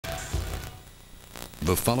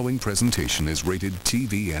The following presentation is rated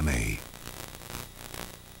TVMA.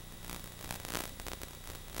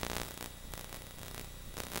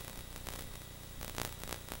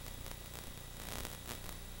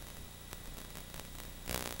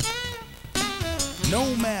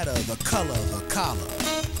 No matter the color of the collar,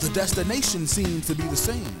 the destination seems to be the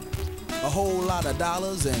same. A whole lot of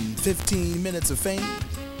dollars and 15 minutes of fame.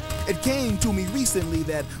 It came to me recently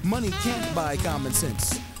that money can't buy common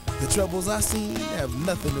sense. The troubles I see have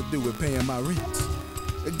nothing to do with paying my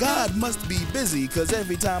rent. God must be busy, cause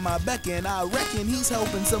every time I beckon, I reckon he's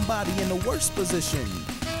helping somebody in a worse position.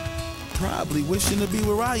 Probably wishing to be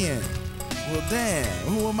where I am. Well damn,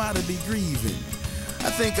 who am I to be grieving?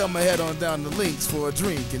 I think I'ma head on down to Linc's for a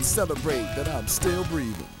drink and celebrate that I'm still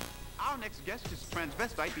breathing. Our next guest is a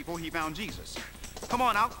transvestite before he found Jesus. Come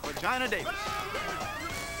on out, Vagina Davis.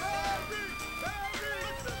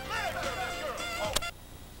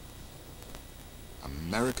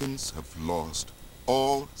 Americans have lost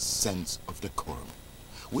all sense of decorum.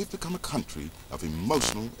 We've become a country of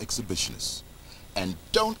emotional exhibitionists. And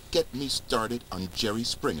don't get me started on Jerry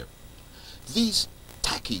Springer. These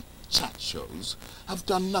tacky chat shows have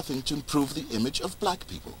done nothing to improve the image of black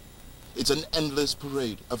people. It's an endless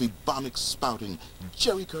parade of ebonics spouting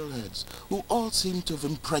Jerry curlheads who all seem to have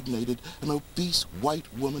impregnated an obese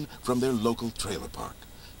white woman from their local trailer park.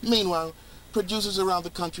 Meanwhile, producers around the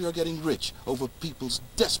country are getting rich over people's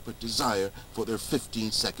desperate desire for their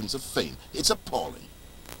 15 seconds of fame. It's appalling.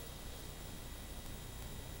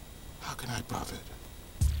 How can I profit?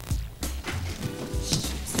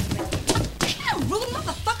 Damn, rude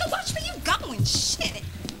motherfucker, watch where you going, shit.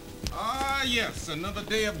 Ah, yes, another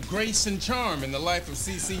day of grace and charm in the life of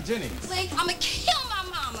C.C. Jennings. Linc, I'ma kill my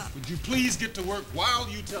mama. Would you please get to work while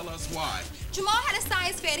you tell us why? Jamal had a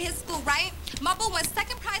science fair at his school, right? My boo won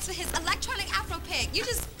second prize for his electronic afro pick. You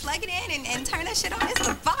just plug it in and turn that shit on. It's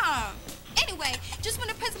the bomb. Anyway, just when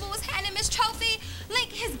the principal was handing Miss Trophy,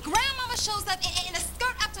 Linc, his grandmama shows up in a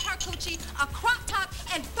skirt up to her coochie, a crop top,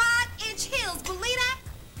 and 5-inch heels. Believe that?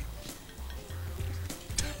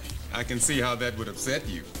 I can see how that would upset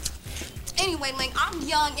you. Anyway, Linc, I'm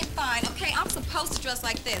young and fine, okay? I'm supposed to dress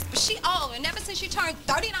like this, but she old, and ever since she turned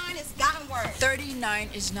 39, it's gotten worse. 39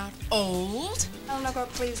 is not old. Oh, no, girl,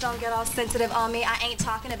 please don't get all sensitive on me. I ain't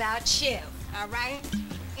talking about you, all right?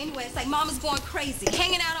 Anyway, it's like mama's going crazy,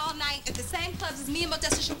 hanging out all night at the same clubs as me and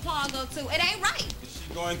Modesta Chaplin go to. It ain't right. Is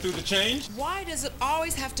she going through the change? Why does it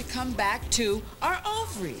always have to come back to our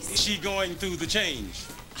ovaries? Is she going through the change?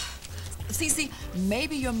 Cece,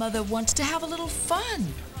 maybe your mother wants to have a little fun.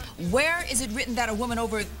 Where is it written that a woman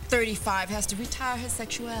over 35 has to retire her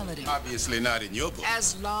sexuality? Obviously not in your book.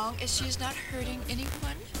 As long as she's not hurting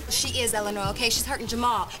anyone. She is, Eleanor, okay? She's hurting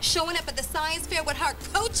Jamal. Showing up at the science fair with her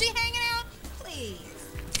coochie hanging out? Please.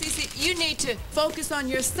 Cece, you need to focus on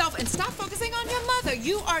yourself and stop focusing on your mother.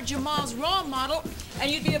 You are Jamal's role model,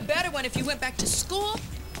 and you'd be a better one if you went back to school.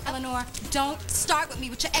 Eleanor, don't start with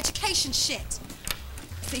me with your education shit.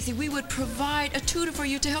 Cece, we would provide a tutor for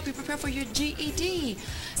you to help you prepare for your GED.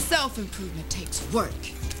 Self-improvement takes work.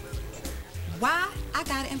 Why I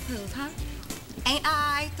gotta improve, huh? Ain't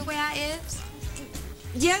I the way I is?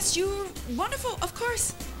 Yes, you're wonderful, of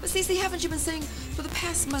course. But Cece, haven't you been saying for the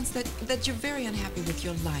past months that you're very unhappy with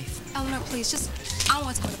your life? Eleanor, please, just, I don't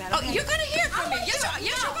want to talk about it, okay? Oh, you're gonna hear from me. Yes,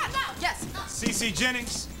 you got now. Yes. C.C.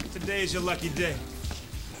 Jennings, today is your lucky day.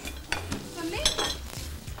 For me?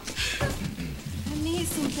 I need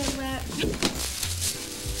some good rap.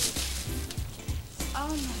 Oh,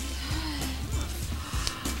 my God.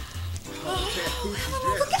 Oh,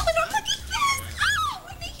 look, Eleanor, look at this. Oh,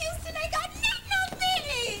 Whitney Houston ain't got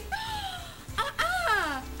nothing.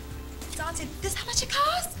 Dante, this how much it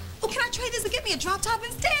costs? Oh, can I trade this and get me a drop top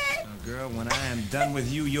instead? Girl, when I am done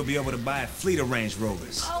with you, you'll be able to buy a fleet of Range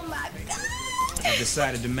Rovers. Oh, my God. I've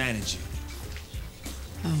decided to manage you.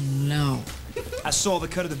 Oh, no. I saw the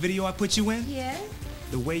cut of the video I put you in. Yeah?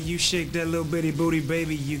 The way you shake that little bitty booty,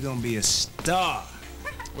 baby, you're gonna be a star.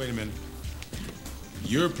 Wait a minute.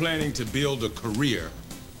 You're planning to build a career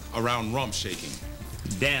around rump shaking.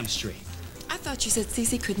 Damn straight. I thought you said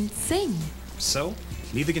Cece couldn't sing. So,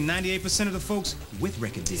 neither can 98% of the folks with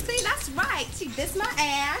record deals. See, that's right. See, this my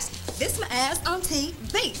ass on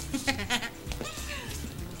TV.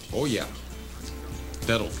 Oh, yeah.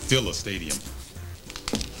 That'll fill a stadium.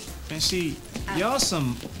 And see, y'all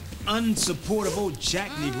some unsupportive old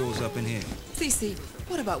jack Negroes up in here. Cece,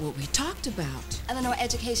 what about what we talked about? Eleanor,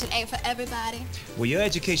 education ain't for everybody. Well, your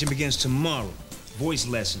education begins tomorrow. Voice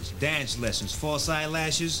lessons, dance lessons, false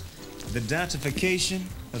eyelashes, the dantification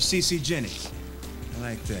of C.C. Jennings. I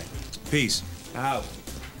like that. Peace. Out.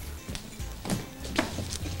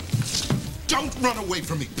 Don't run away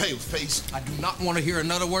from me, paleface. I do not want to hear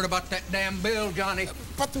another word about that damn bill, Johnny.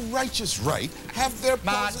 But the righteous right have their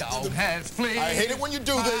My pulse dog to the... has fleas. I hate it when you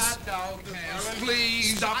do this. My dog has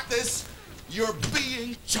fleas. Stop this. You're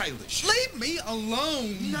being childish. Leave me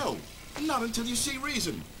alone. No, not until you see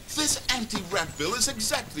reason. This anti-rat bill is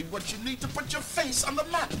exactly what you need to put your face on the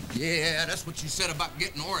map. Yeah, that's what you said about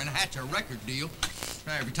getting Orrin Hatch a record deal.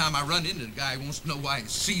 Every time I run into the guy, he wants to know why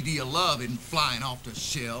his CD of Love isn't flying off the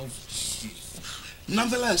shelves. Jeez.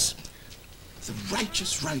 Nonetheless, the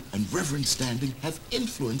righteous right and reverend standing have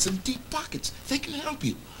influence and deep pockets. They can help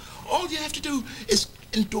you. All you have to do is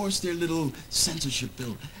endorse their little censorship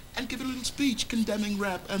bill and give a little speech condemning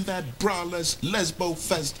rap and that braless lesbo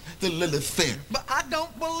fest, the Lilith Fair. But I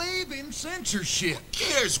don't believe in censorship. Who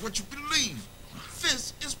cares what you believe?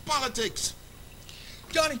 This is politics.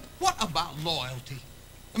 Johnny, what about loyalty?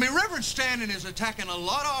 I mean, Reverend Standing is attacking a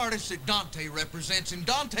lot of artists that Dante represents, and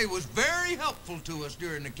Dante was very helpful to us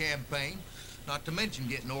during the campaign, not to mention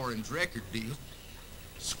getting Orrin's record deal.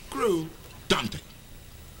 Screw Dante.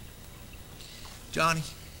 Johnny,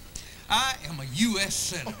 I am a U.S.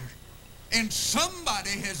 Senator, and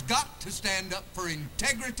somebody has got to stand up for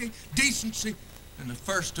integrity, decency, and the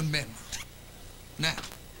First Amendment. Now,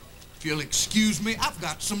 if you'll excuse me, I've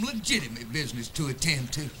got some legitimate business to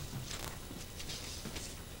attend to.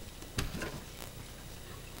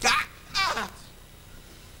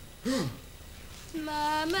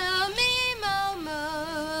 Mama, me,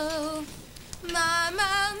 mama.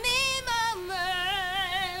 Mama, me, mama.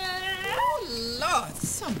 Oh, Lord,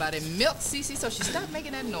 somebody milk Cece so she stopped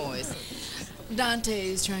making that noise.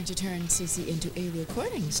 Dante's trying to turn Cece into a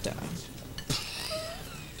recording star.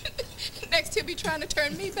 Next, he'll be trying to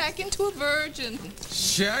turn me back into a virgin.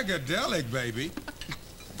 Shagadelic, baby.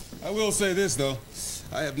 I will say this, though.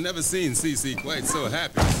 I have never seen Cece quite so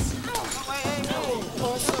happy.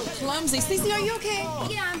 Oh, so clumsy. Cece, are you okay?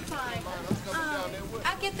 Yeah, I'm fine.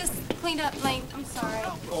 I'll get this cleaned up, Linc. I'm sorry.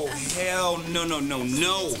 Oh, hell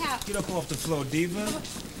no. Tap. Get up off the floor, Diva.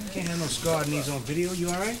 Can't have no scarred knees on video. You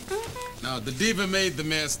all right? Now, the diva made the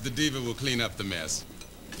mess. The diva will clean up the mess.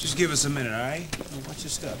 Just give us a minute, all right? Watch your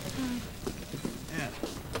stuff. Yeah.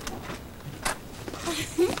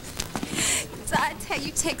 Dante,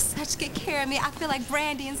 you take such good care of me. I feel like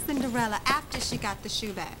Brandy and Cinderella after she got the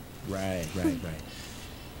shoe back. Right.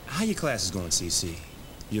 How your classes going, CC?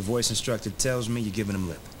 Your voice instructor tells me you're giving him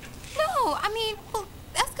lip. No, I mean, well,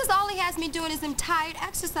 that's because all he has me doing is them tired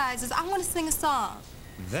exercises. I want to sing a song.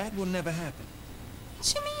 That will never happen.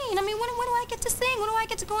 What you mean? I mean, when do I get to sing? When do I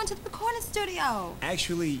get to go into the recording studio?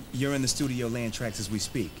 Actually, you're in the studio laying tracks as we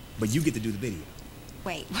speak, but you get to do the video.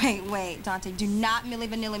 Wait, Dante, do not Milli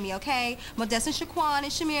Vanilli me, okay? Modesta and Shaquan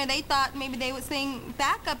and Shamir, they thought maybe they would sing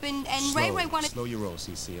backup, and Ray wanted... Slow your roll,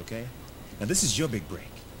 CC, okay? Now, this is your big break.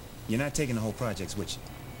 You're not taking the whole projects with you.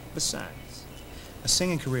 Besides, a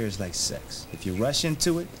singing career is like sex. If you rush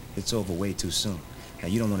into it, it's over way too soon. Now,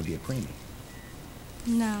 you don't want to be a preemie.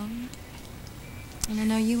 No. And I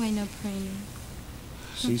know you ain't no preemie.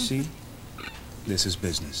 CC, this is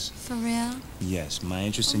business. For real? Yes, my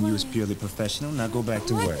interest in you is purely professional. Now go back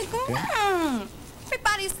to work, okay?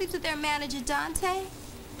 Everybody sleeps with their manager, Dante.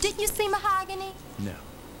 Didn't you see Mahogany? No.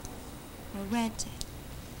 Well, rent it.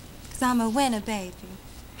 'Cause I'm a winner, baby.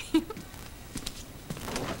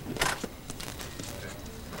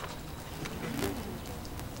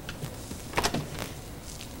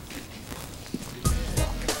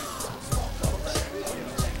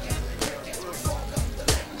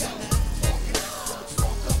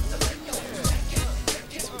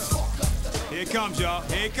 Here it comes, y'all.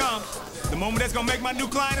 Here it comes. The moment that's gonna make my new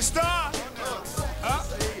client a star.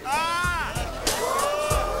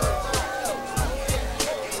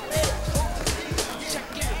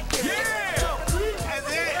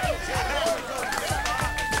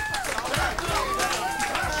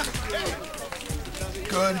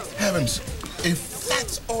 Good heavens. If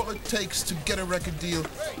that's all it takes to get a record deal,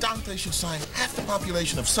 Dante should sign half the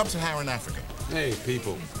population of sub-Saharan Africa. Hey,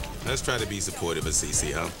 people, let's try to be supportive of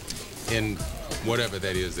Cece, huh? In whatever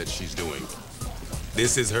that is that she's doing.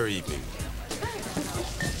 This is her evening.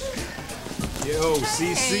 Yo,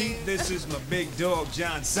 CC, this is my big dog,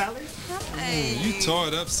 John Salley. You tore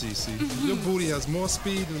it up, Cece. Your booty has more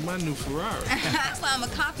speed than my new Ferrari. That's why I'm a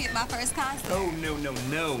copy at my first concert. Oh,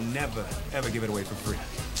 no, never, ever give it away for free.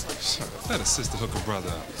 Let a sister hook a brother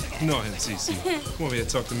up. You know him, Cece. Come over here,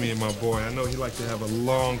 talk to me and my boy. I know he like to have a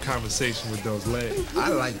long conversation with those legs. I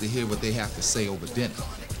like to hear what they have to say over dinner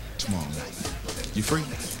tomorrow night. You free?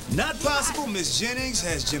 Not possible. Miss Jennings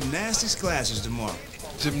has gymnastics classes tomorrow.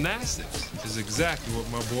 Gymnastics is exactly what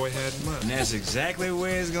my boy had in mind. And that's exactly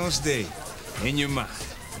where it's gonna stay. In your mind.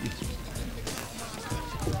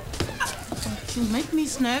 Don't you make me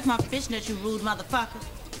snag my fishnet, you rude motherfucker.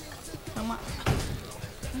 Come on.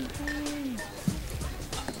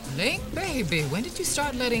 Linc, baby, when did you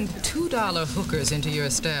start letting $2 hookers into your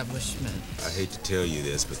establishment? I hate to tell you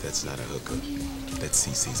this, but that's not a hooker. That's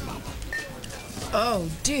Cece's mama. Oh,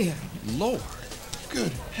 dear Lord.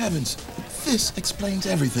 Good heavens. This explains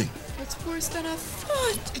everything. It's worse than I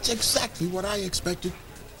thought. It's exactly what I expected.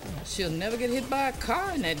 She'll never get hit by a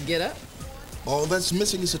car in that get-up. All that's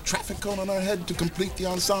missing is a traffic cone on her head to complete the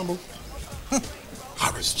ensemble.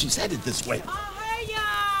 Horace, she's headed this way. Oh, hey,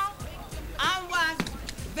 y'all. I'm wife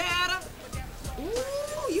Vera.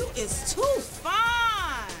 Ooh, you is too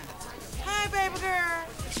fine. Hey, baby girl.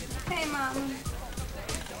 Hey, Mama.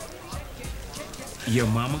 Your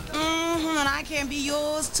mama? Mm-hmm, and I can be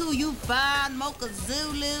yours, too. You fine mocha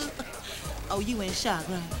Zulu. Oh, you in shock,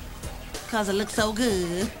 right? Because it looks so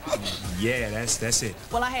good. Yeah, that's it.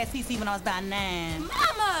 Well, I had CC when I was about 9.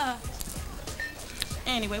 Mama!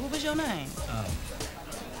 Anyway, what was your name?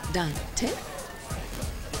 Dante?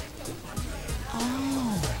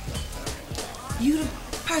 Oh. You the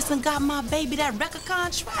person got my baby that record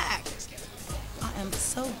contract. I am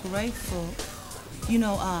so grateful. You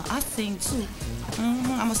know, I sing, too.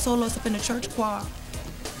 I'm a soloist up in the church choir.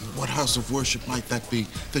 What house of worship might that be?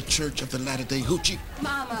 The Church of the Latter-day Hoochie?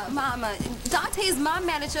 Mama, Dante's my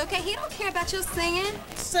manager, okay? He don't care about your singing.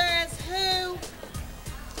 Says who?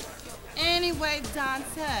 Anyway,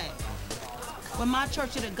 Dante. When my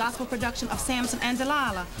church did a gospel production of Samson and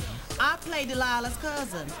Delilah, I played Delilah's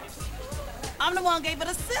cousin. I'm the one who gave her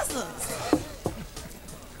the scissors.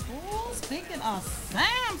 Oh, speaking of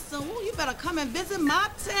Samson, you better come and visit my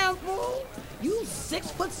temple. You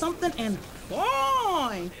 6 foot something and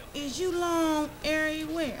boy, is you long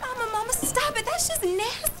everywhere. Mama, stop it. That's just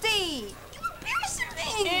nasty. You embarrassing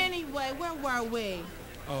me. Anyway, where were we?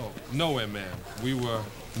 Oh, nowhere, ma'am. We were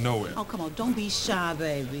nowhere. Oh, come on, don't be shy,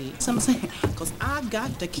 baby. So I'm saying, because I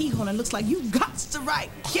got the keyhole and it looks like you got the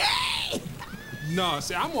right key. No,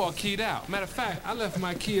 see, I'm all keyed out. Matter of fact, I left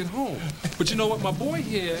my key at home. But you know what? My boy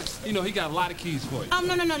here, you know, he got a lot of keys for you.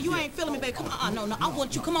 No, you ain't feeling me, baby. Come on, no, I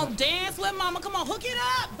want you. Come on, dance with mama. Come on, hook it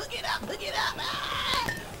up.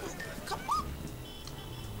 Ah! Come on.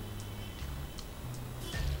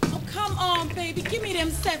 Oh, come on, baby. Give me them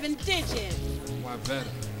 7 digits. Why better?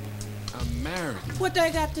 I'm married. What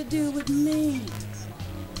they got to do with me?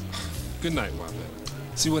 Good night, why better?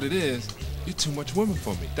 See what it is? You're too much woman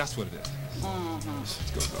for me. That's what it is.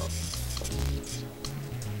 Let's go, dog.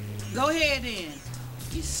 Go ahead, then.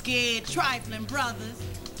 You scared, trifling brothers.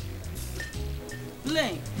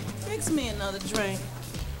 Linc, fix me another drink.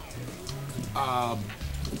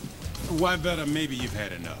 Why better? Maybe you've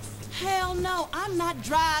had enough. Hell no, I'm not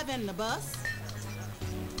driving the bus.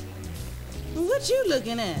 What you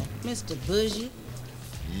looking at, Mr. Bougie?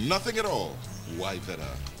 Nothing at all. Why better?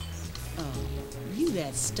 Oh, you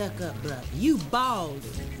that stuck-up brother. You bald.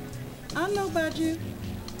 I know about you.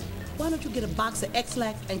 Why don't you get a box of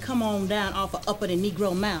X-Lax and come on down off of Upper the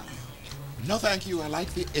Negro Mountain? No, thank you. I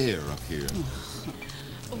like the air up here.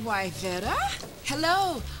 Why, Vera?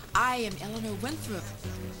 Hello, I am Eleanor Winthrop.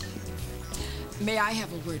 May I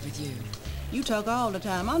have a word with you? You talk all the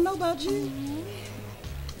time. I know about you.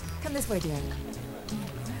 Come this way, dear.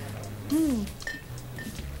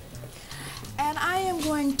 And I am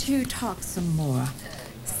going to talk some more.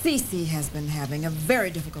 Cece has been having a very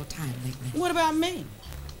difficult time lately. What about me?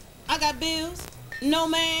 I got bills, no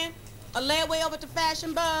man, a layaway over to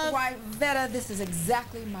Fashion Bug. Why, Vera, this is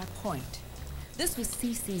exactly my point. This was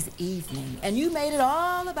Cece's evening, and you made it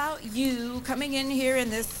all about you coming in here in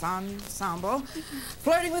this ensemble,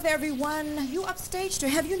 flirting with everyone. You upstaged her.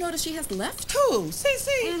 Have you noticed she has left? Who?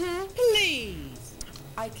 Cece? Please.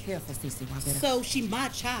 I care for Cece, why, Vera? So she my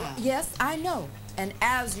child? Yes, I know. And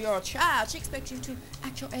as your child, she expects you to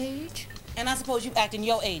act your age. And I suppose you acting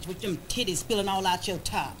your age with them titties spilling all out your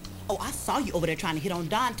top. Oh, I saw you over there trying to hit on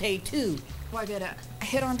Dante, too. Why, did I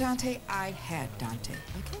hit on Dante? I had Dante,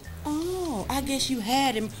 okay? Oh, I guess you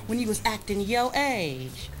had him when he was acting your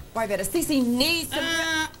age. Why, better Cece needs some...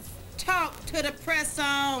 Talk to the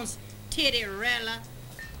press-ons, titty-rella.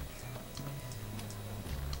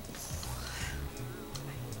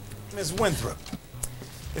 Miss Winthrop,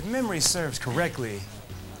 if memory serves correctly,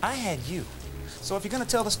 I had you. So if you're gonna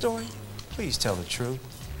tell the story, please tell the truth.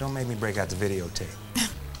 Don't make me break out the videotape.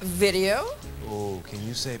 Video? Oh, can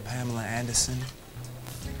you say Pamela Anderson?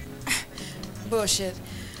 Bullshit.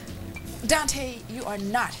 Dante, you are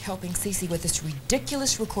not helping Cece with this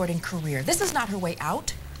ridiculous recording career. This is not her way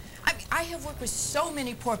out. I mean, I have worked with so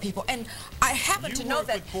many poor people, and I happen to know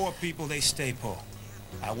that... You work with poor people, they stay poor.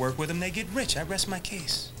 I work with them, they get rich. I rest my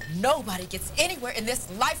case. Nobody gets anywhere in this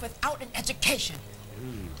life without an education.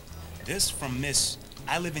 This from Miss,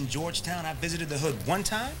 I live in Georgetown. I visited the hood one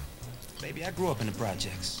time. Baby, I grew up in the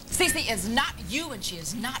projects. Cece is not you and she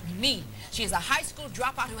is not me. She is a high school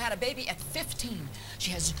dropout who had a baby at 15.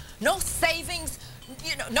 She has no savings,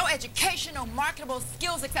 you know, no education, no marketable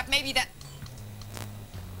skills except maybe that...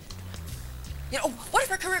 You know, what if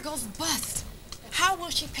her career goes bust? How will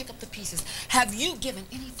she pick up the pieces? Have you given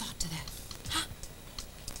any thought to that? Huh?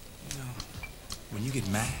 You know, when you get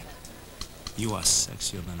mad, you are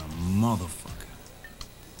sexier than a motherfucker.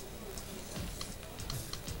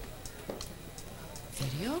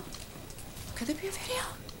 Video? Could there be a video?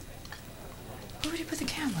 Where would you put the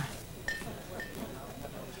camera?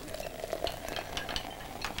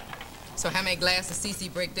 So how many glasses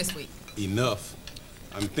Cece break this week? Enough.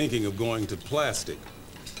 I'm thinking of going to plastic.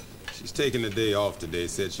 She's taking the day off today,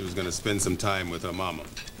 said she was going to spend some time with her mama.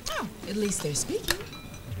 Oh, at least they're speaking.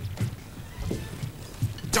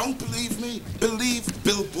 Don't believe me? Believe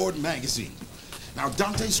Billboard magazine. Now,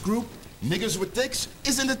 Dante's group, Niggers with Dicks,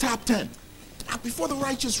 is in the top 10. Now, before the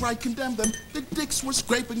righteous right condemned them, the Dicks were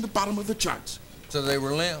scraping the bottom of the charts. So they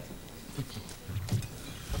were limp.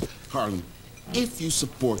 Harlan, if you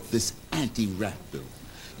support this anti-rap bill,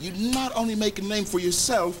 you not only make a name for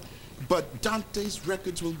yourself, but Dante's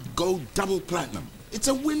records will go double platinum. It's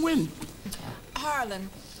a win-win. Harlan,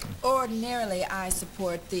 ordinarily I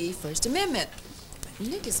support the First Amendment. But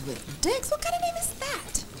Niggas with Dicks, what kind of name is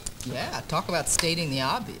that? Yeah, talk about stating the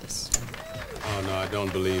obvious. Oh, no, I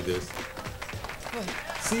don't believe this. What?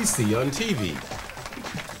 Cece on TV.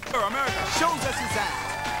 America shows us his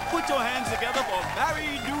ass. Put your hands together for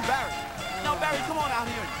Barry Do Barry. Now, Barry, come on out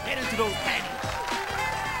here and get into those panties.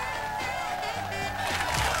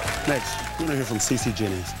 Next, we're gonna hear from Cece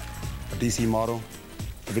Jennings, a DC model,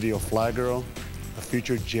 a video fly girl, a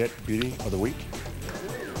future Jet Beauty of the Week.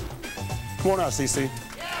 Come on out, Cece.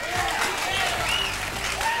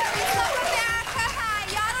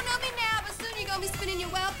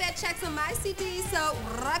 Checks on my CD, so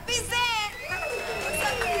represent.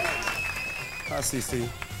 Hi, Cece.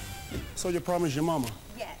 So your problem is your mama?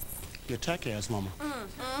 Yes. Your tack-ass mama.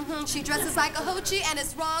 She dresses like a hoochie, and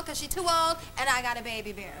it's wrong because she's too old, and I got a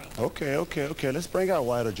baby berry. Okay. Let's bring out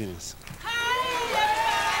Wider Jennings.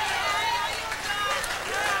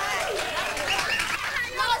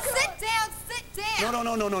 Sit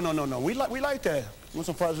down. No. We like that. Want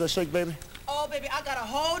some fries with that shake, baby? Oh, baby, I got a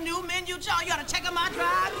whole new menu, y'all. You gotta check out my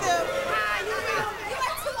drive-thru. You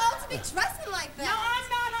are too old to be dressing like that. No, I'm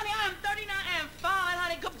not, honey. I'm 39 and fine,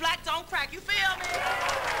 honey. Good black don't crack. You feel me?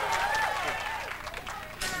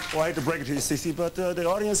 Well, I hate to break it to you, Cece, but the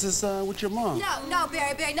audience is with your mom. No,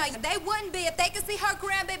 Barry, no. They wouldn't be if they could see her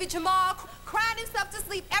grandbaby Jamal crying himself to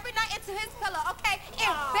sleep every night into his pillow, okay?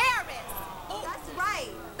 Embarrassed. Oh.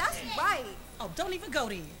 That's right. Oh, don't even go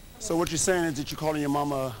there. So what you're saying is that you're calling your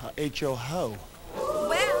mama a H.O. hoe?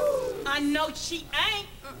 Well, I know she ain't.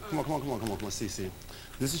 Come on, Cece.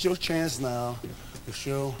 This is your chance now to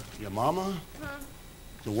show your mama,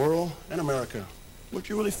 the world, and America what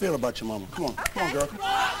you really feel about your mama. Come on, come on, girl. Okay,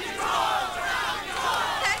 all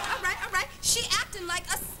right. She acting like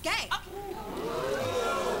a skank.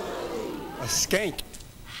 A skank?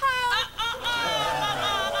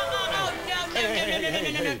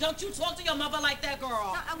 No. Don't you talk to your mother like that, girl.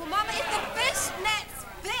 Well, Mama, if the fishnets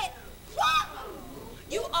fit. What?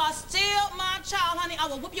 You are still my child, honey. I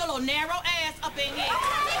will whip your little narrow ass up in here.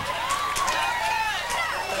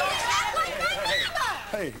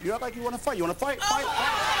 Hey, you act like you want to fight. You want to fight? Fight.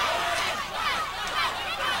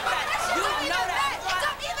 You know that.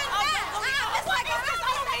 Don't even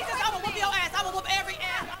I will whip your ass. I will whip every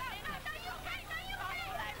ass.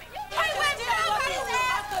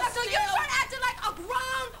 So you start acting like a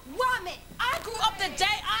grown woman. I grew up the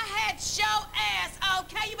day I had show ass,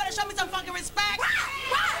 okay? You better show me some fucking respect. Why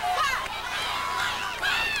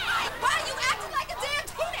are you acting like a damn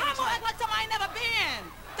teenager? I'm gonna act like somebody I ain't never been.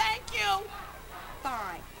 Thank you.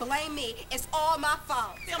 Fine. Blame me. It's all my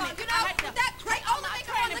fault. Feel me? You know, that great old lady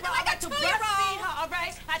come on looking like a 2-year-old. All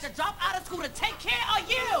right? I had to drop out of school to take care of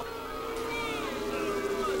you.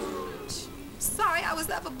 Sorry I was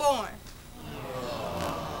ever born.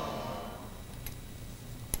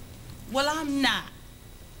 Well, I'm not.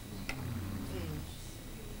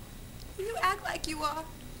 You act like you are.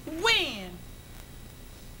 When?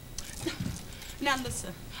 Now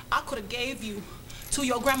listen, I could have gave you to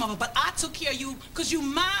your grandmother, but I took care of you because you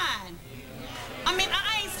mine. I mean,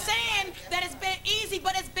 I ain't saying that it's been easy,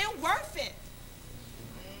 but it's been worth it.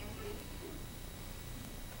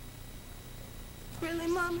 Really,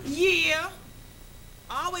 Mama? Yeah.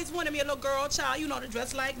 I always always wanted me a little girl child, you know, to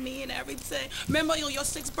dress like me and everything. Remember on your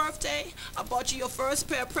 6th birthday, I bought you your first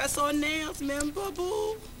pair of press-on nails, remember,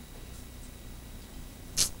 boo?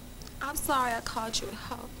 I'm sorry I called you a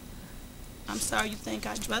hoe. I'm sorry you think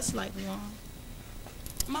I dress like one.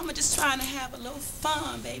 Mama just trying to have a little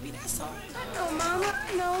fun, baby, that's all. I know, Mama,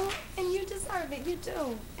 I know. And you deserve it, you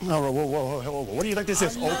do. All right, whoa. What do you think this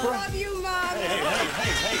is, Oprah? I love you, Mama.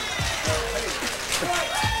 Hey.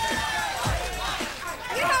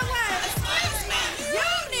 You know what? Excuse me. You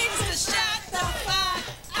need to shut the fuck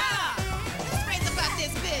up. Let's raise about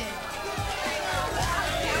this big.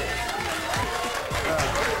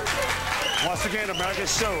 Once again, American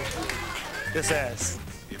show this ass.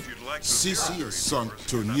 CC is sunk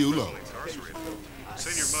to a new low.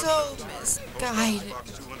 So misguided.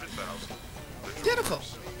 Pitiful.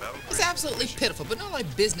 It's absolutely pitiful, but not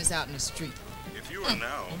like business out in the street. If you are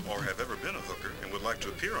now or have ever been a hooker and would like to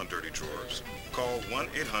appear on Dirty Drawers, call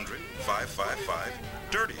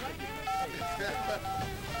 1-800-555-DIRTY.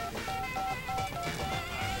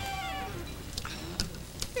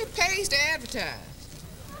 It pays to advertise.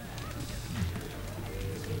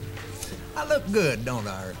 I look good, don't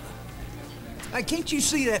I, Eartha? Hey, can't you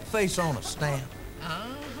see that face on a stamp? Uh-huh.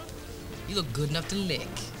 You look good enough to lick.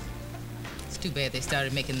 It's too bad they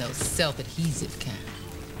started making those self-adhesive kind.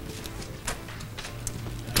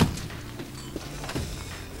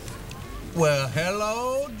 Well,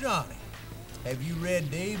 hello, Johnny. Have you read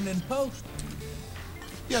the Evening Post?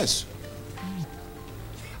 Yes.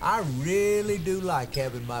 I really do like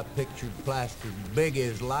having my picture plastered big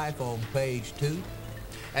as life on page 2.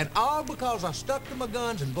 And all because I stuck to my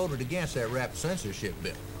guns and voted against that rap censorship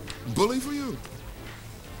bill. Bully for you.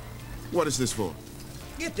 What is this for?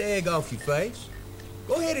 Get the egg off your face.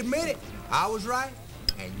 Go ahead, admit it. I was right,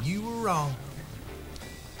 and you were wrong.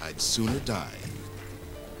 I'd sooner die.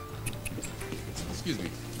 Excuse me.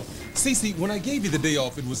 Cece, when I gave you the day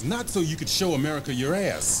off, it was not so you could show America your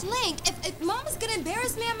ass. Linc, if Mama's gonna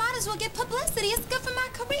embarrass me, I might as well get publicity. It's good for my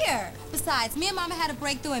career. Besides, me and Mama had a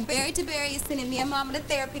breakthrough, and Barry to Barry is sending me and Mama to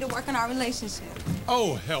therapy to work on our relationship.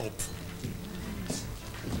 Oh, help.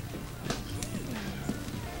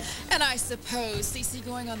 And I suppose Cece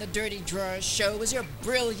going on the Dirty Drawers show was your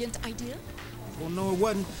brilliant idea? Well, no, it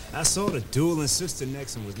wasn't. I saw the dueling sister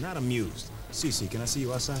next and was not amused. Cece, can I see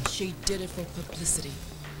you outside? She did it for publicity.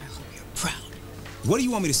 I hope you're proud. What do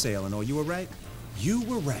you want me to say, Eleanor? You were right? You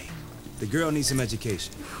were right. The girl needs some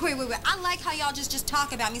education. Wait. I like how y'all just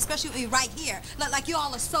talk about me, especially with me right here. Like you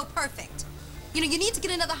all are so perfect. You know, you need to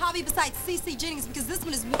get another hobby besides CC Jennings because this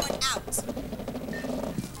one is worn out.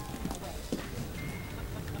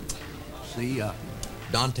 See,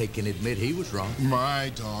 Dante can admit he was wrong. My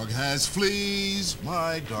dog has fleas.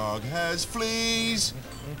 My dog has fleas.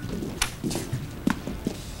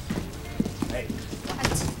 Hey.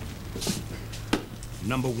 What?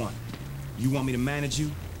 Number 1, you want me to manage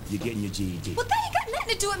you? You're getting your GED. Well, that ain't got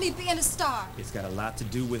nothing to do with me being a star. It's got a lot to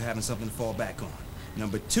do with having something to fall back on.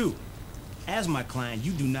 Number 2, as my client,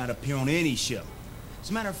 you do not appear on any show. As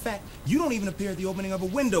a matter of fact, you don't even appear at the opening of a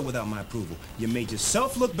window without my approval. You made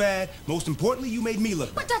yourself look bad. Most importantly, you made me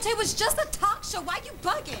look bad. But Dante, it was just a talk show. Why you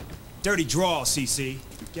bugging? Dirty draw, CC.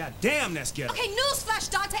 God damn, that's ghetto. Okay, newsflash,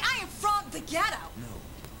 Dante. I am from the ghetto. No.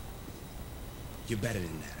 You're better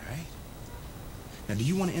than that, all right? Now, do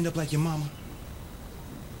you want to end up like your mama?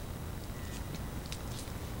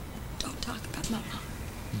 Don't talk about my mama.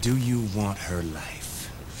 Do you want her life?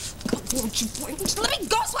 God, won't you, boy? Won't you let me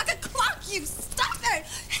go so I can clock you? Stop it! I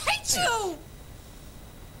hate you!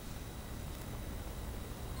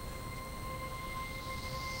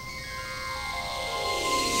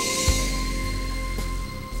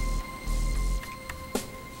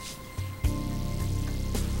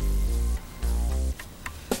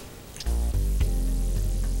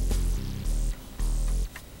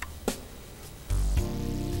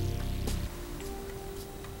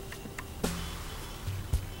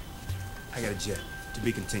 I got a jet. To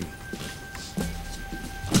be continued.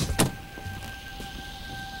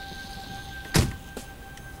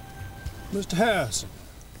 Mr. Harrison.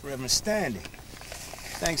 Reverend Standing.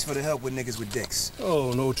 Thanks for the help with niggas with dicks.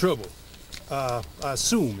 Oh, no trouble. I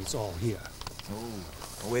assume it's all here.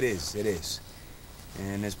 Oh, it is. It is.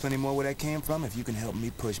 And there's plenty more where that came from if you can help me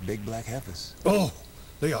push big black heifers. Oh,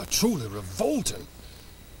 they are truly revolting.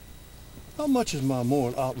 How much is my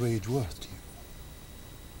moral outrage worth to you?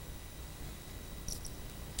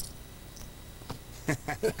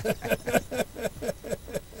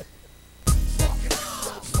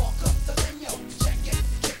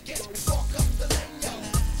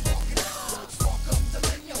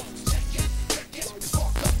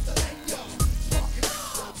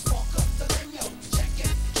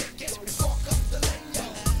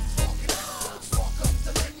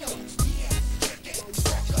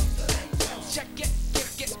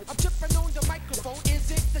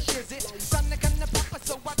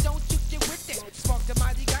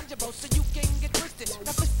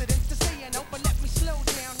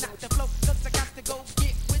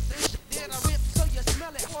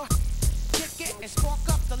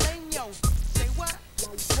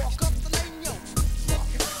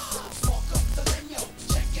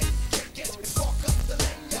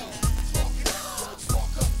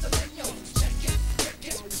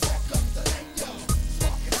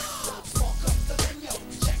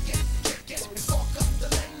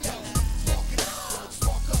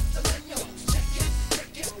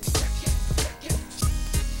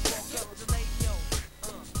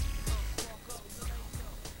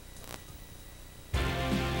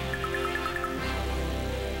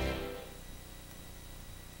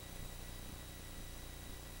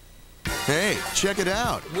 Hey, check it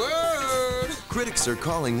out. Word! Critics are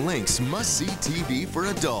calling Linc's must-see TV for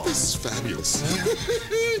adults. This is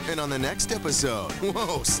fabulous. And on the next episode,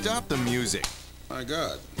 whoa, stop the music. My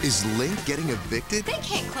God. Is Linc getting evicted? They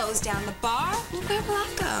can't close down the bar. Where will I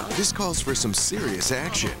go? This calls for some serious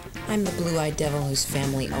action. I'm the blue-eyed devil whose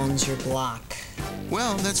family owns your block.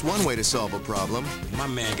 Well, that's one way to solve a problem. My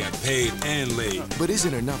man got paid and laid. But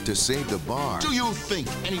isn't enough to save the bar. Do you think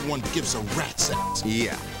anyone gives a rat's ass?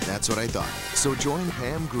 Yeah, that's what I thought. So join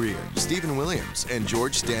Pam Grier, Stephen Williams, and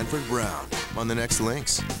George Stanford Brown on the next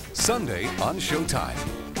Links. Sunday on Showtime.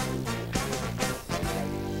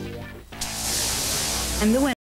 And the winner.